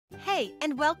Hey,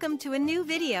 and welcome to a new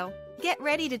video. Get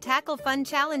ready to tackle fun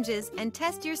challenges and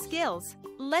test your skills.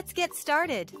 Let's get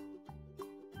started.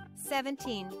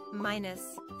 17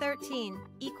 minus 13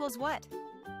 equals what?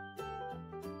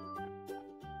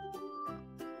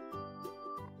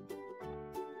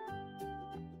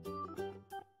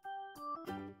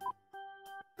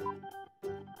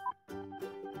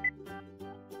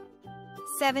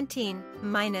 (17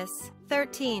 minus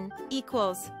 13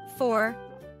 equals 4).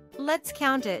 Let's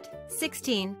count it.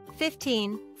 16,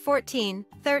 15, 14,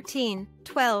 13,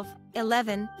 12,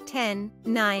 11, 10,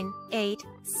 9, 8,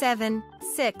 7,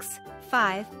 6,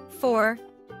 5, 4.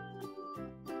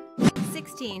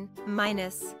 16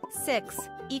 minus 6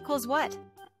 equals what?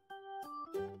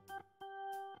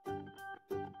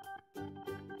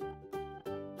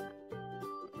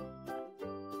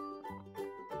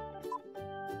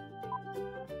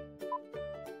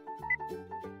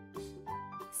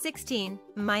 (16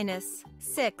 minus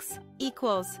 6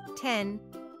 equals 10).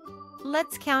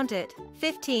 Let's count it.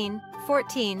 15,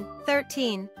 14,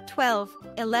 13, 12,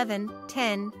 11,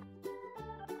 10.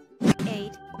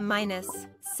 8 minus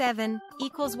 7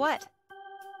 equals what?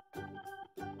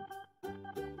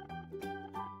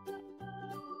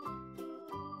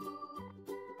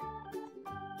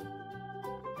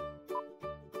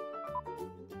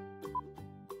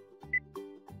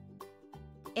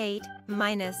 (8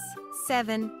 minus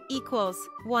 7 equals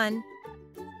 1).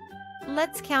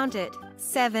 Let's count it.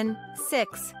 7,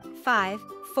 6, 5,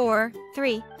 4,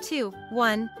 3, 2,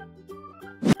 1.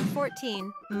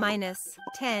 14 minus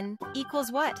 10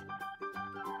 equals what?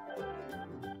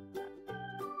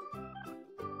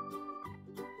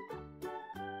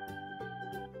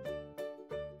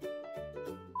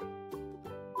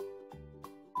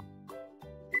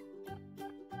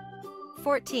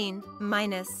 (14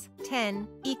 minus 10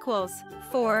 equals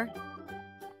 4).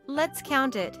 Let's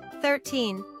count it.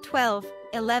 13, 12,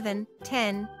 11,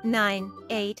 10, 9,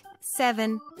 8,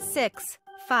 7, 6,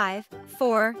 5,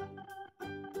 4.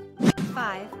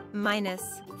 5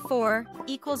 minus 4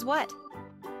 equals what?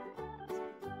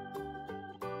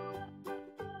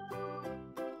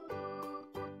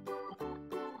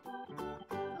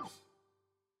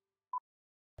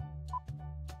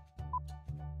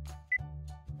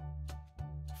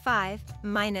 (5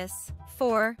 minus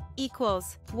 4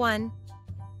 equals 1).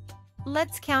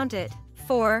 Let's count it.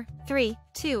 4, 3,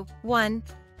 2, 1.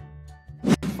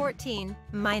 14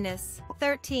 minus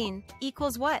 13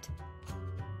 equals what?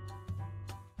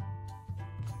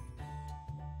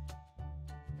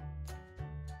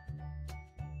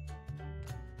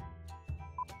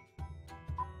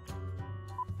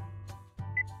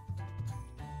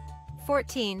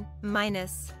 (14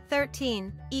 minus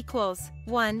 13 equals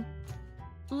 1).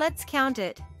 Let's count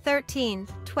it. 13,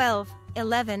 12,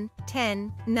 11,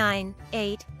 10, 9,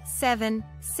 8, 7,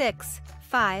 6,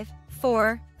 5,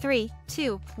 4, 3,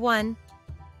 2, 1.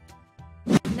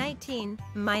 19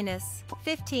 minus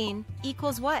 15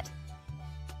 equals what?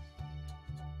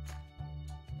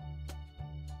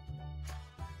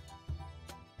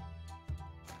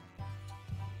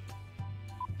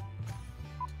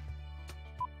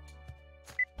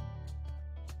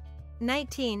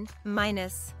 (19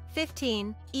 minus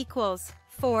 15 equals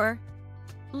 4).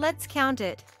 Let's count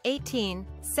it. 18,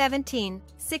 17,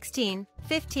 16,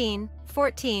 15,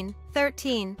 14,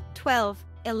 13, 12,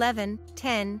 11,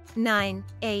 10, 9,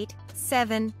 8,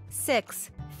 7,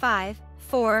 6, 5,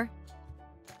 4.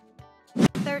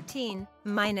 13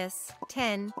 minus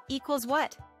 10 equals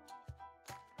what?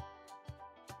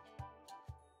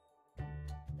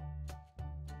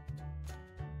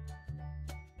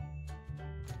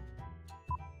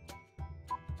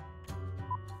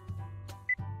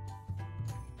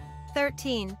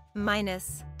 (13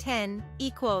 minus 10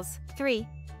 equals 3).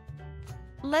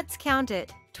 Let's count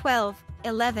it. 12,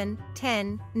 11,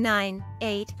 10, 9,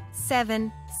 8,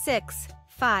 7, 6,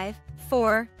 5,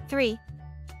 4, 3.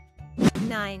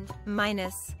 9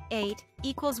 minus 8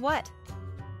 equals what?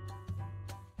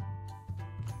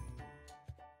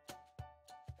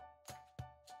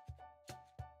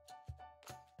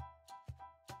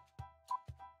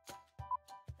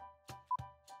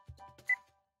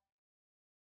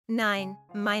 (9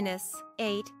 minus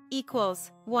 8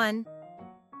 equals 1).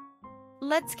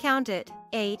 Let's count it.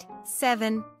 8,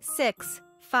 7, 6,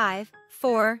 5,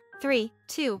 4, 3,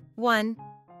 2, 1.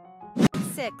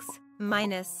 6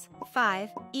 minus 5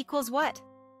 equals what?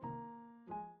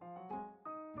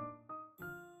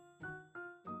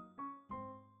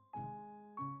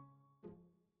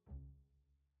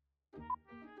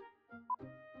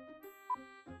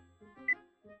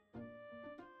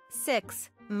 (6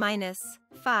 minus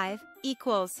 5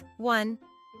 equals 1).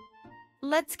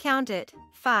 Let's count it.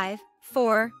 5,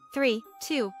 4, 3,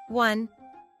 2, 1.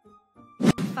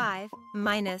 5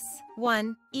 minus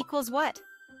 1 equals what?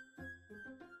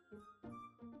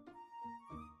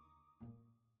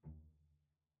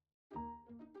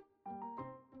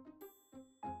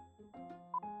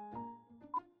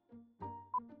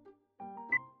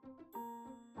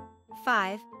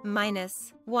 5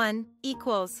 minus 1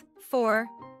 equals 4.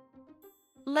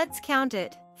 Let's count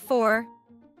it. 4.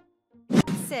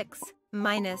 6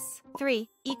 minus 3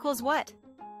 equals what?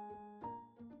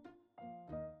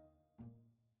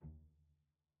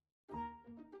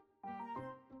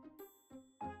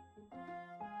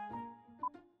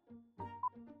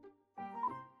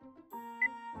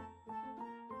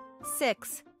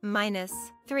 6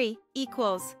 minus 3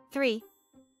 equals 3.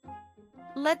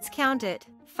 Let's count it.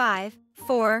 5,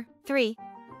 4, 3.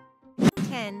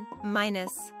 10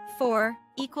 minus 4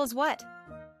 equals what?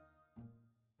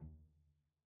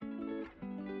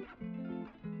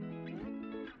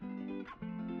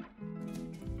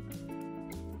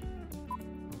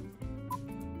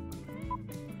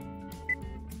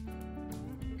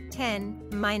 10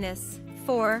 minus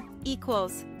 4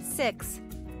 equals 6.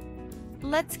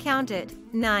 Let's count it.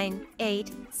 9,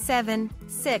 8, 7,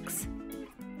 6.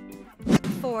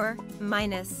 4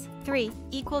 minus 3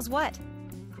 equals what?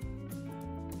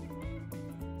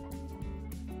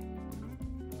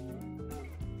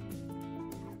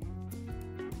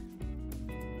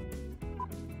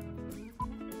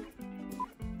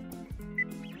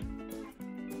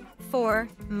 4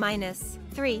 minus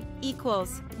 3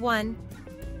 equals 1.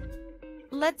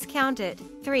 Let's count it.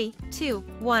 3, 2,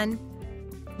 1.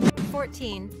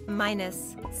 14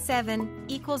 minus 7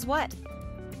 equals what?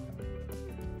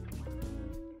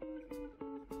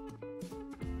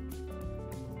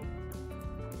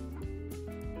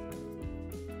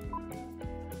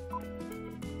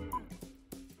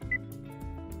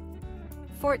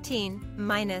 14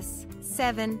 minus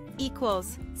 7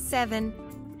 equals 7.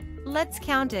 Let's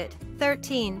count it.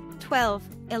 13, 12,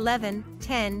 11,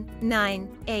 10,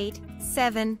 9, 8,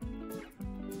 7.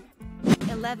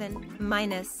 11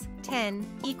 minus 10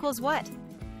 equals what?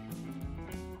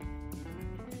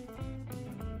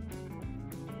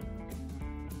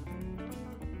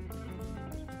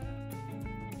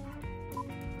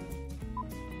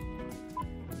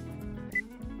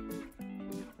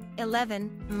 11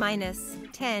 minus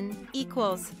 10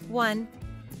 equals 1.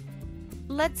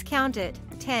 Let's count it.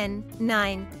 10,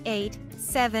 9, 8,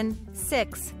 7,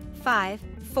 6, 5,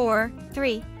 4,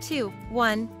 3, 2,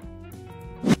 1.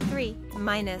 3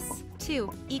 minus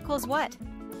 2 equals what?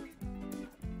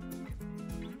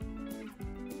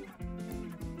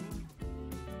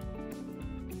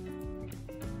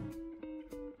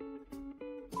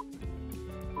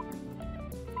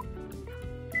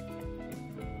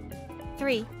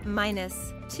 3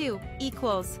 minus 2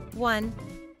 equals 1.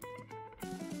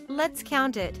 Let's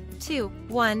count it. 2,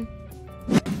 1.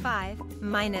 5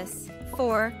 minus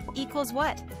 4 equals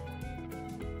what?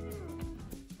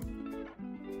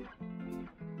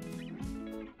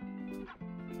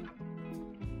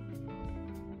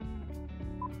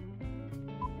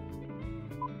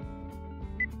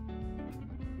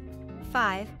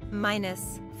 5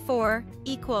 minus 4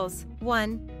 equals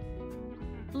 1.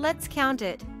 Let's count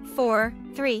it. 4,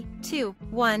 3, 2,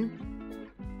 1.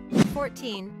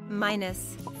 14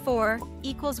 minus 4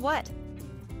 equals what?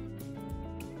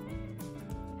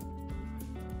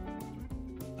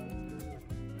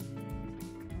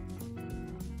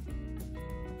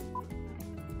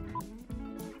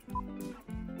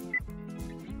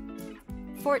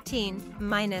 14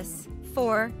 minus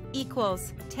 4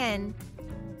 equals 10.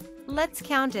 Let's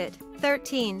count it.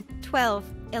 13, 12,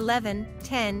 11,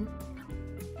 10.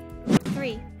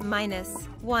 3 minus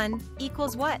 1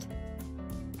 equals what?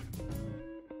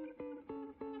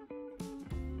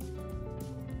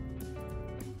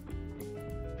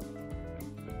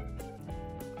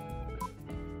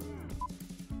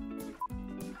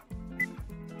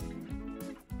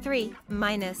 3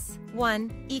 minus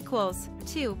 1 equals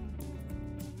 2.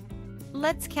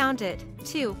 Let's count it.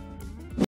 2,